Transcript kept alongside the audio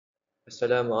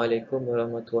Assalamualaikum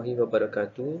warahmatullahi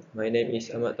wabarakatuh. My name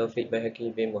is Ahmad Taufiq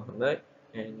BAIHAQI bin MOHAMAD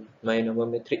and my number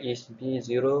matric is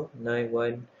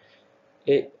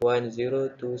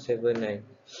B0918102779.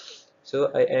 So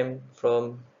I am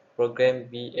from program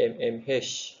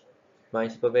BMMH. My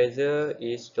supervisor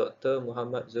is Dr.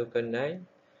 Muhammad ZULKARNAIN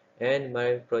and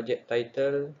my project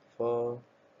title for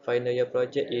final year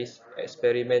project is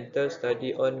Experimental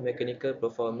Study on Mechanical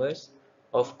Performance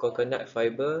of Coconut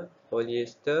Fiber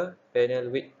Polyester Panel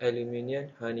with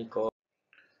Aluminium Honeycomb.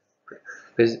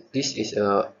 This is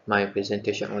my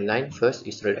presentation online. First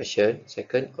is introduction,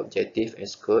 second objective and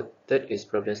scope, third is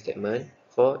problem statement,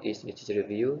 four is literature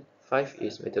review, five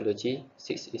is methodology,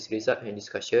 six is result and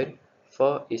discussion,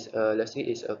 four is lastly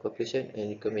is a conclusion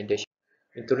and recommendation.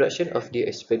 Introduction of the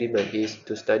experiment is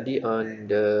to study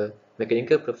on the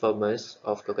mechanical performance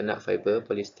of coconut fiber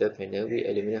polyester panel with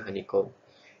aluminium honeycomb.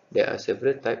 There are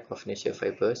several types of natural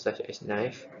fibers such as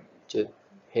knife,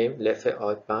 hemp, leather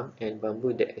oil palm, and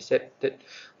bamboo that accepted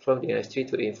from the industry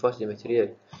to reinforce the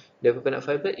material. The coconut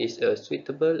fiber is a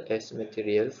suitable as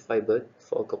material fiber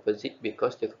for composite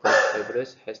because the coconut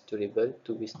fibers has durable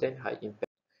to withstand high impact.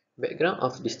 Background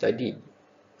of the study.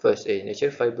 First, a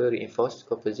natural fiber reinforced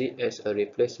composite as a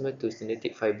replacement to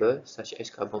synthetic fiber such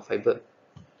as carbon fiber.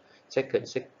 Second,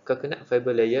 coconut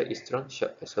fiber layer is strong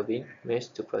shock absorbing mesh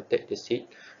to protect the seed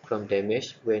from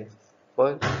damage when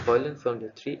fallen from the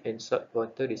tree and salt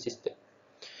water resistant.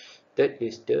 Third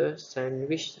is the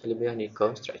sandwich aluminium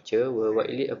honeycomb structure were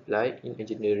widely applied in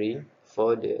engineering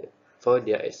for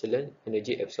their excellent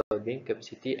energy absorbing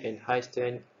capacity and high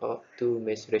strength to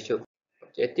mass ratio.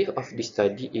 Objective of this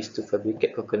study is to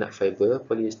fabricate coconut fiber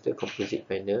polyester composite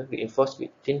panel reinforced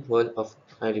with thin wall of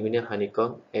aluminium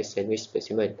honeycomb as sandwich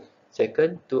specimen.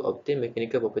 Second, to obtain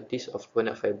mechanical properties of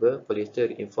coconut fiber polyester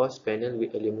reinforced panel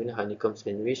with aluminium honeycomb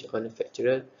sandwich on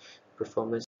factorial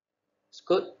performance.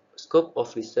 Scope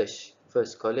of research.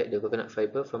 First, collect the coconut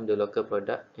fiber from the local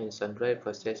product and sun-dry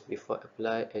process before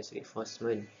apply as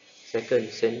reinforcement. Second,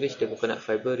 sandwich the coconut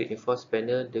fiber reinforced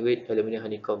panel with aluminium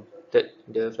honeycomb. Third,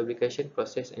 the fabrication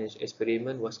process and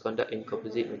experiment was conducted in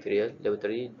composite material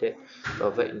laboratory that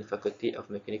provide in the Faculty of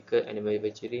Mechanical and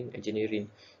Manufacturing Engineering,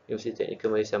 University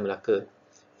Technical Malaysia Melaka.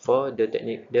 For the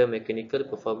mechanical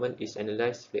performance is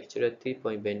analyzed lecturer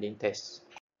 3-point bending test.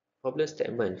 Problem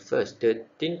statement. First, the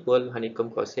thin wall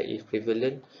honeycomb concept is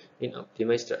prevalent in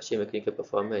optimized structure mechanical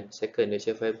performance. Second,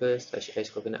 natural fibers such as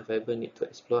coconut fiber need to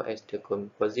explore as the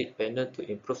composite panel to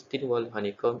improve thin wall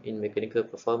honeycomb in mechanical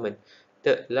performance.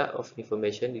 Third, lack of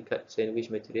information regarding sandwich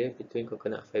material between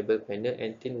coconut fiber panel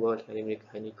and thin wall aluminium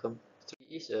honeycomb.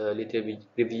 This is a little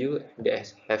review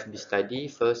that have been studied.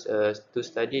 First, to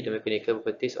study the mechanical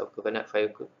properties of coconut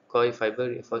fiber, coil fiber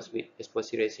reinforced with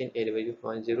epoxy resin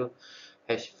AW10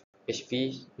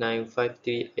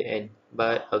 HV953AN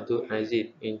by Abdul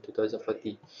Nazir in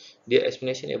 2014. The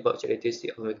explanation about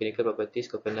characteristics of mechanical properties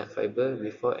coconut fiber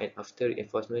before and after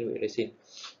reinforcement with resin.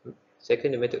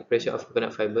 Second, the method of operation of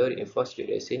coconut fiber reinforced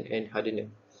with resin and hardener.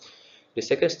 The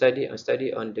second study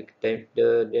on the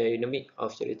dynamic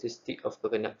of characteristics of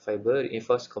coconut fiber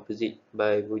reinforced composite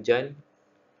by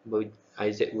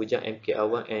Isaac Bujan, M.K.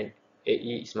 Awang, and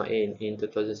A.E. Ismail in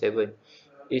 2007.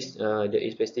 The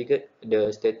investigate the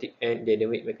static and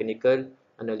dynamic mechanical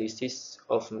analysis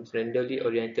of randomly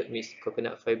oriented mixed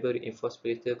coconut fiber reinforced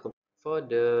polyester composite. For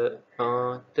the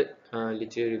third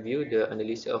literature review, the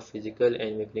analysis of physical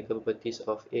and mechanical properties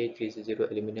of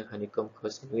A300 aluminium honeycomb core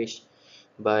sandwich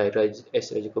by S.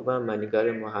 Rajakumar,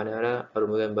 Manigaran Mahanara,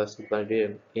 Arumugan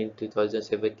Basubrahmanyam in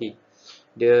 2017.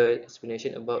 The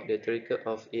explanation about the theoretical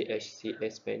of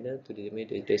AHCS panel to determine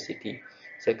the density.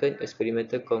 Second,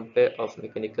 experimental compare of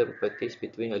mechanical properties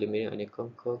between aluminium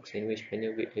honeycomb core sandwich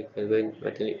panel with equivalent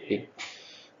metallic ring.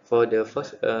 For the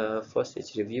first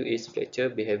review is fracture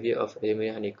behavior of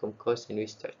aluminium honeycomb core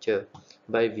sandwich structure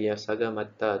by Vyasaga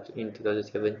Mata in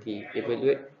 2017.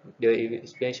 The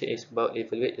explanation is about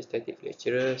evaluate the static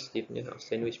fracture stiffness of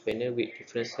sandwich panel with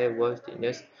different cell wall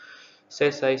thickness,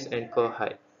 cell size, and core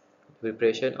height.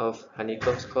 Preparation of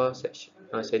honeycomb core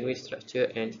sandwich structure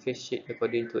and face sheet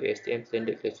according to ASTM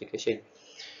standard classification.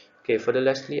 Okay, for the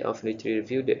lastly of literature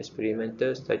review, the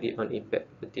experimental study on impact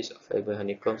properties of fiber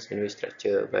honeycomb sandwich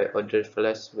structure by Audrey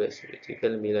Flas,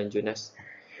 Electrical Milan Jonas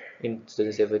in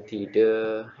 2017.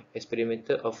 The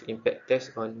experimental of impact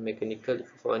test on mechanical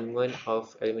performance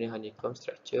of aluminium honeycomb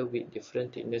structure with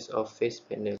different thickness of face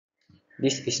panel.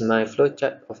 This is my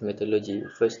flowchart of methodology.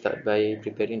 First, start by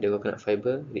preparing the coconut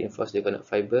fiber, reinforce the coconut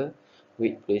fiber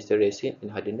with polyester resin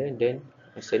and hardener, then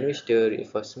sandwich the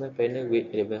reinforcement panel with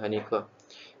aluminium honeycomb.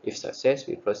 If success,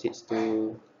 we proceed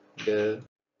to the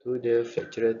to the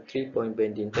fracture 3-point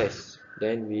bending test.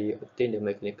 Then we obtain the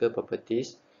mechanical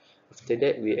properties. After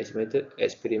that, we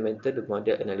experimented the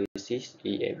model analysis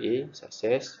EMA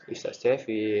success. With success,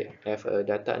 we have a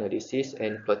data analysis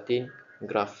and plotting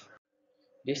graph.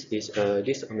 This is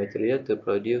this material to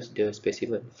produce the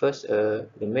specimen. First, the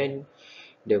main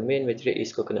material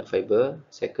is coconut fiber.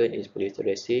 Second is polyester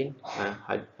resin.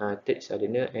 Third is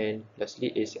hardener, and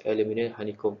lastly is aluminium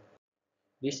honeycomb.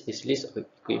 This is list of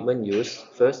equipment used.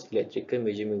 First, electrical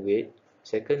measurement weight.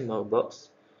 Second, mount box.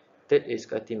 Third is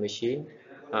cutting machine.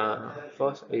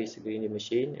 Fourth is grinding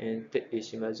machine, and third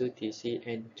is Shimazu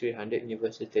TC-N300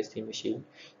 universal testing machine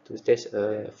to test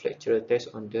a flexural test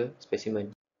on the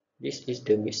specimen. This is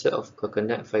the mixture of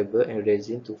coconut fiber and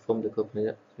resin to form the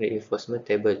coconut reinforcement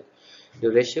table.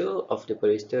 The ratio of the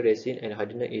polyester resin and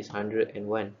hardener is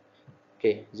 101.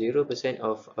 Okay, 0%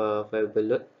 of fiber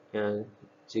load and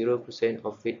 0%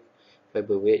 of weight,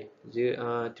 fiber weight,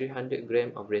 300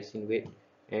 gram of resin weight,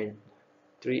 and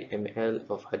 3 ml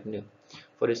of hardener.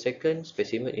 For the second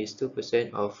specimen is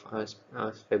 2% of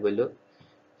fiber load.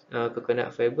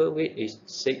 Coconut fiber weight is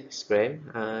 6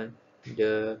 gram.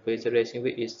 The polyester resin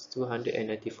weight is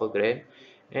 294 gram,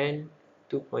 and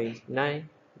 2.9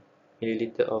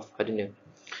 milliliter of hardener.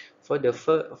 For the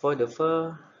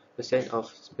 4% of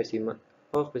specimen,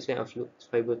 4% of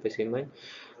fiber specimen,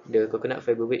 the coconut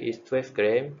fiber weight is 12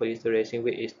 gram, polyester resin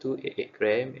weight is 288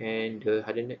 gram, and the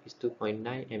hardener is 2.9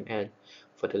 ml.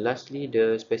 For the lastly,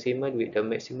 the specimen with the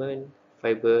maximum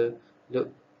fiber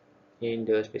load in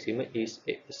the specimen is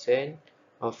 8%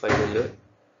 of fiber load.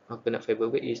 Coconut fiber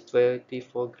weight is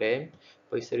 24 gram,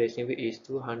 polyester resin weight is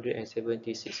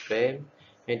 276 gram,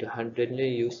 and the hardener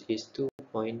used is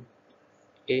 2.8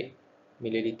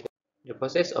 milliliter. The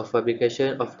process of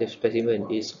fabrication of the specimen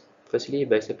is firstly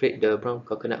by separate the brown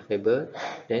coconut fiber,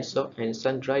 then soak and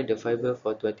sun dry the fiber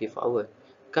for 24 hours.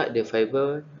 Cut the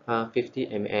fiber 50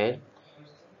 ml,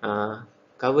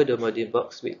 cover the molding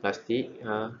box with plastic,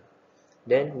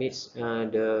 then mix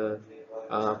the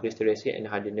polyester resin and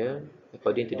hardener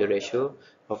according to the ratio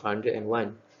of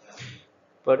 101.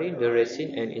 Pour in the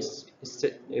resin and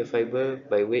insert the fiber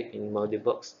by weight in molding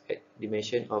box at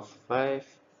dimension of 5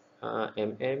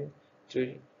 mm,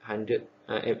 300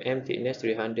 mm thickness,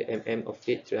 300 mm of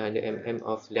width, 300 mm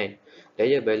of length.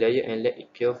 Layer by layer and let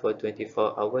it cure for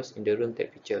 24 hours in the room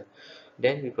temperature.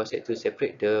 Then we proceed to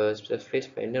separate the surface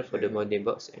panel for the molding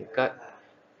box and cut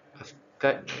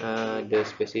the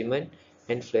specimen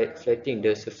and flattening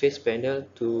the surface panel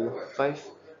to 5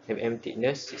 mm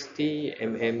thickness, 60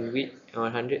 mm width,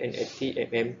 180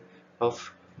 mm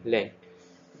of length.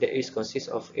 That is consists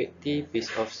of 80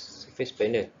 pieces of surface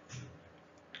panel.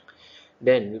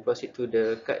 Then we proceed to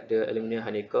cut the aluminium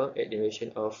honeycomb at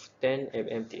dimension of 10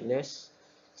 mm thickness,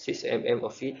 6 mm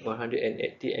of width,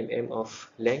 180 mm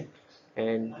of length,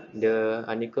 and the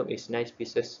honeycomb is 9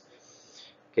 pieces.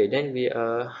 Okay, then we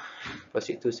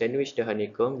proceed to sandwich the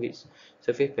honeycomb with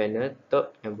surface panel,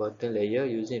 top and bottom layer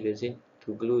using resin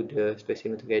to glue the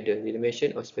specimen together. The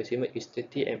dimension of specimen is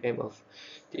 30 mm of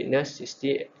thickness,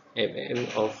 60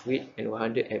 mm of width, and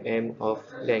 100 mm of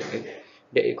length.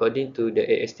 That according to the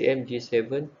ASTM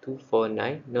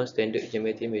G7249 non-standard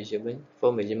geometry measurement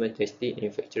for measurement testing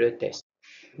in fracture test.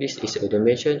 This is a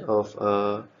dimension of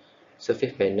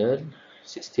surface panel,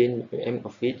 16 mm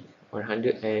of width,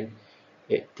 180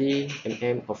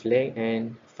 mm of length,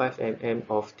 and 5 mm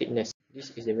of thickness. This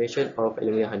is the dimension of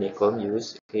aluminium honeycomb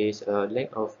used is a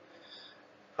length of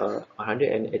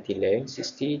 180 length,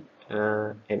 60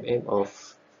 mm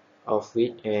of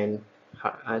width, and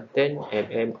 10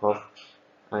 mm of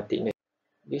thickness.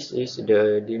 This is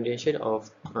the dimension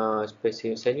of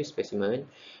sandwich specimen.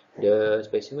 The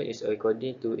specimen is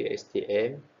according to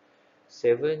ASTM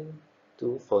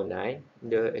 7249.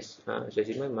 The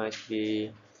specimen must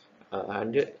be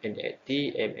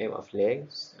 180 mm of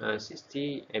length,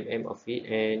 60 mm of width,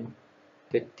 and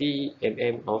 30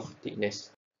 mm of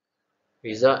thickness.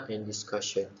 Result and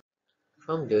discussion.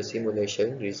 From the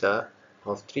simulation result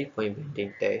of 3-point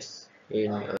bending test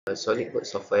in SolidWorks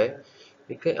software,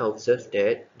 we can observe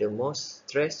that the most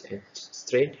stress and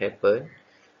strain happen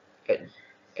at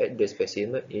the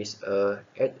specimen is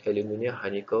at aluminium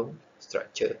honeycomb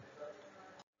structure.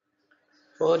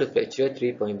 For the fracture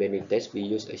 3-point bending test, we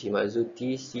use a Shimazu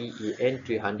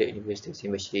TCEN300 universal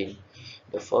testing machine.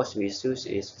 The force we use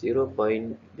is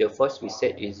the force we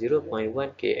set is 0.1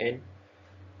 kN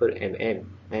per mm,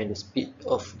 and the speed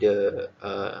of the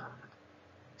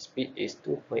speed is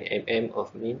 2.0 mm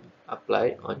of mean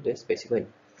applied on the specimen.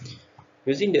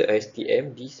 Using the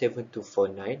STM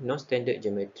D7249 non-standard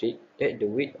geometry, that the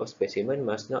width of specimen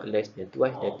must not less than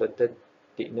twice the total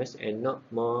thickness and not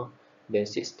more then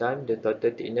 6 times the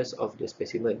total thickness of the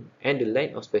specimen, and the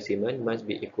length of specimen must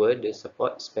be equal the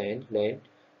support span length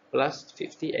plus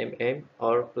 50 mm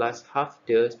or plus half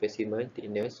the specimen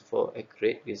thickness for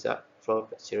accurate result from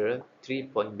structural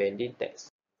 3-point bending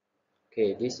test.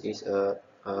 Okay, this is a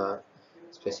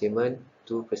specimen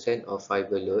 2% of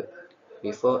fiber load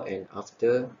before and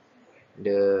after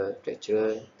the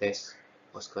fractural test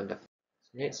was conducted.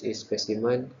 Next is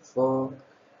specimen 4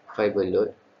 fiber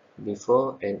load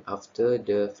before and after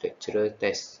the fractural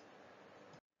test.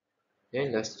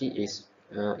 Then lastly is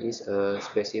a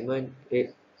specimen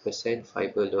 8%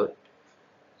 fiber load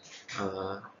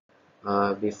uh,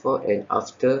 before and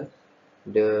after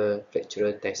the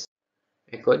fractural test.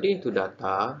 According to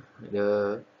data,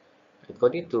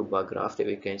 according to bar graph that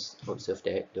we can observe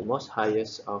that the most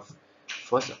highest of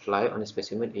force applied on a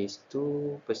specimen is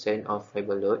 2% of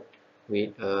fiber load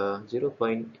with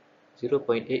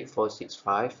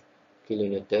 0.8465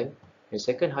 kilonewton, and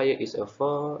second highest is a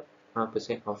 4%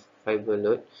 of fiber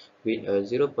load with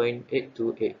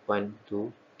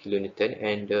 0.82812 kilonewton,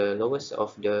 and the lowest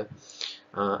of the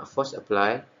force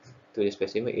applied to the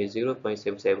specimen is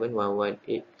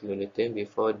 0.77118 kilonewton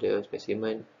before the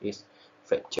specimen is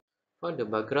fractured. On the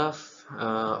bar graph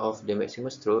of the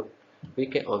maximum stroke, we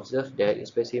can observe that a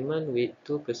specimen with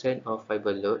 2% of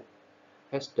fiber load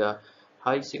has the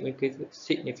height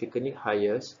significantly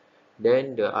higher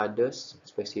than the other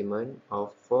specimen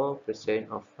of 4%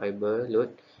 of fiber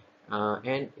load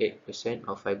and 8%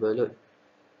 of fiber load.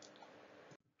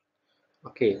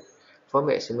 Okay, for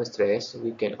maximum stress,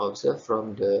 we can observe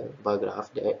from the bar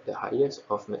graph that the highest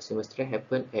of maximum stress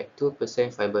happen at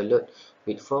 2% fiber load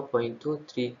with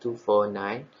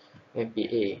 4.23249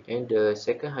 MPa, and the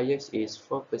second highest is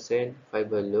 4%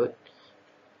 fiber load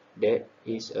that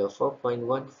is a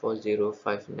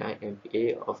 4.14059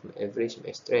 MPa of average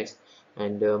max stress,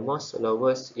 and the most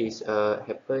lowest is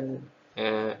average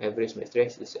max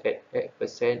stress is at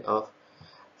 8% of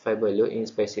fiber load in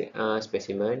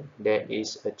specimen that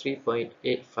is a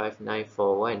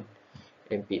 3.85941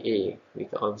 MPa. We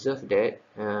can observe that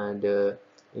the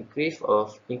increase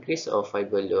of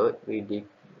fiber load will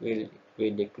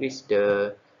decrease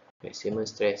the maximum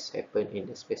stress happen in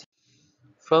the specimen.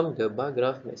 From the bar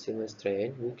graph maximum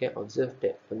strength, we can observe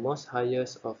that the most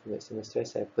highest of maximum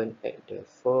stress happen at the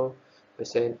 4%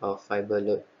 of fiber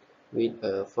load with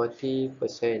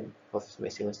 40% of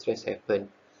maximum stress happen,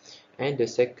 and the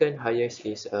second highest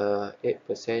is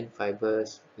 8% fiber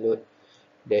load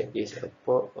that is a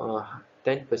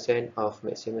 10% of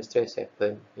maximum stress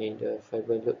happen in the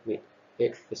fiber load with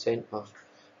 8% of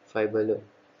fiber load.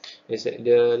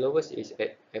 The lowest is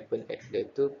happen at the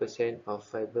 2% of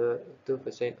fiber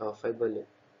load.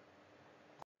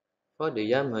 For the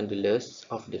young modulus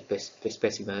of the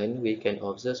specimen, we can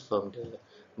observe from the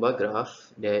bar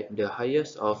graph that the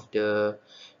highest of the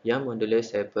young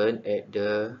modulus happen at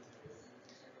the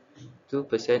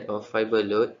 2% of fiber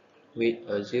load with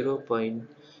a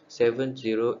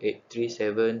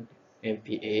 0.70837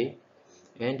 MPa,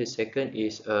 and the second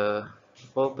is a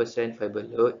 4% fiber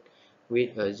load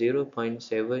with a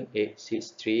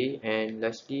 0.7863, and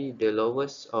lastly the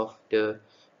lowest of the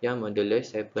young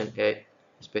modulus happen at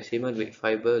specimen with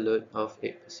fiber load of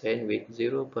 8% with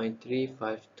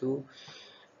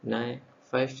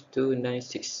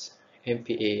 0.35296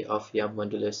 MPa of young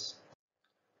modulus.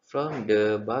 From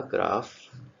the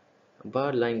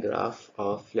bar line graph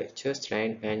of flexure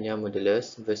strength and young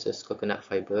modulus versus coconut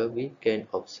fiber, we can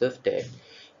observe that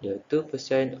the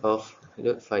 2% of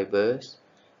load fibers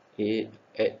is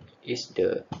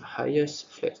the highest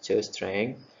flexure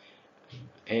strength,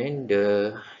 and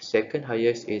the second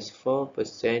highest is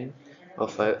 4%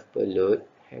 of fiber load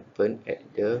happen at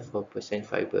the 4%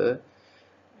 fiber,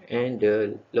 and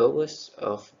the lowest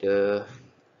of the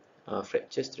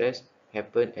fracture stress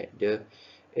happen at the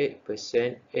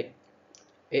 8%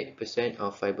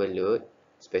 of fiber load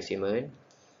specimen,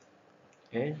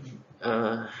 and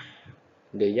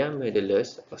the young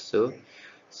modulus also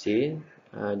seen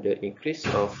the increase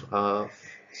of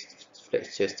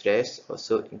flexure stress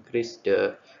also increase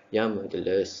the young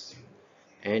modulus,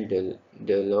 and the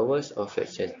lowest of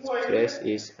flexure stress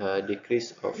is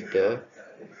decrease of the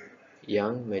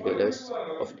young modulus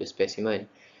of the specimen.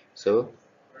 So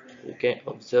you can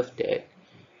observe that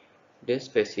the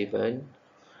specimen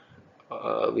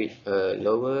with a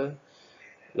lower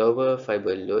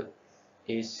fiber load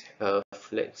is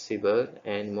flexible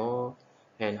and more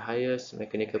and highest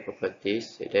mechanical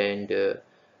properties than the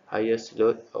highest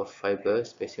load of fiber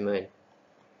specimen.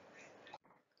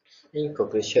 In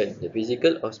conclusion, the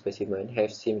physical of specimen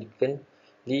have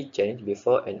significantly changed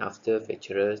before and after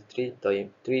fractural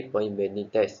 3-point bending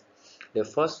test. The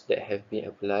force that have been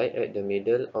applied at the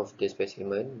middle of the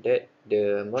specimen that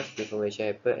the most deformation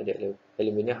happen at the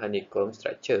aluminium honeycomb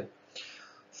structure.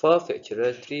 For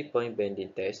fractural 3-point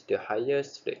bending test, the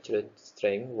highest fractural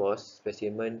strength was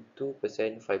specimen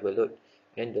 2% fiber load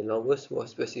and the lowest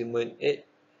was specimen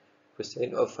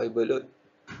 8% of fiber load.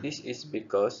 This is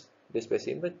because the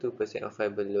specimen 2% of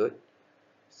fiber load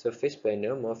surface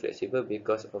panel more flexible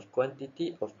because of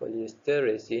quantity of polyester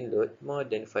resin load more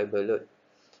than fiber load.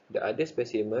 The other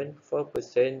specimen,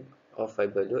 4% of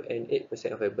fiber load and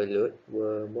 8% of fiber load,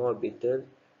 were more brittle.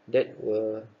 That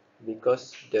were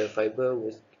because the fiber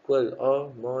was equal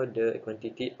or more the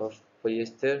quantity of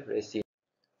polyester resin.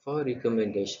 For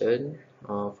recommendation,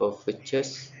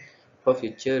 for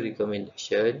future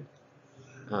recommendation,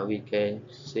 we can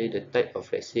say the type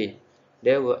of resin.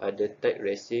 There were other type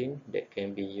resin that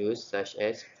can be used, such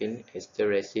as thin ester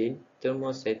resin,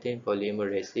 thermosetting polymer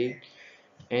resin,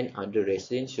 and other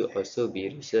resins should also be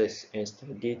researched and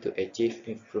studied to achieve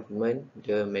improvement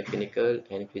the mechanical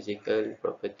and physical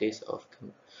properties of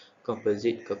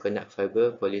composite coconut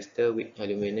fiber polyester with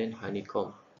aluminum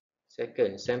honeycomb.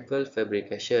 Second, sample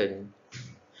fabrication.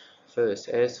 First,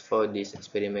 as for this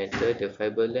experimental, the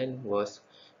fiber length was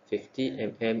 50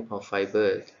 mm of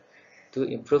fiber. To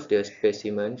improve the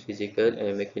specimen physical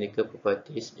and mechanical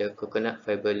properties, the coconut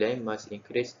fiber length must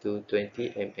increase to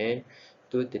 20 mm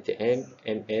to 30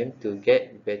 mm to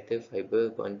get better fiber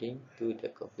bonding to the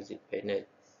composite panel.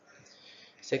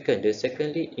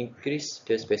 Secondly, increase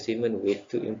the specimen weight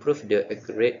to improve the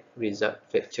accurate result.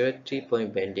 Fracture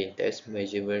 3-point bending test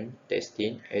measurement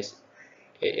testing as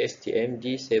ASTM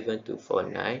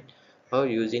D7249 or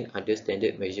using other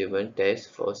standard measurement tests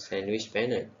for sandwich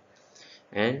panel.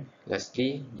 And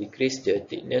lastly, decrease the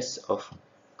thickness of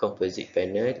composite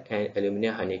panel and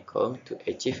aluminum honeycomb to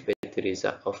achieve better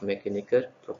result of mechanical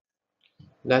properties.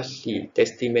 Lastly,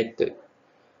 testing method.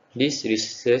 This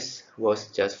research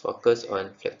was just focused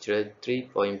on flexural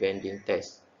 3-point bending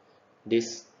test.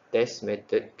 This test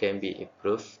method can be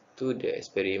improved to the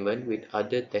experiment with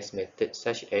other test methods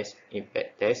such as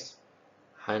impact test,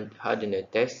 hardener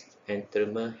test, and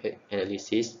thermal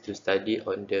analysis to study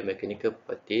on the mechanical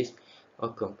properties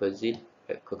of composite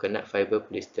coconut fiber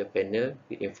polyester panel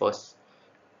reinforced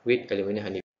with aluminum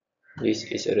honeycomb. This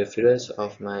is a reference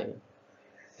of my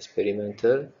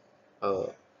experimental.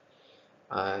 Uh,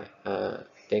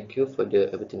 Thank you for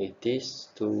the opportunities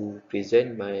to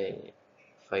present my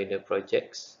final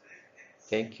projects.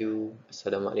 Thank you.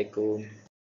 Assalamualaikum.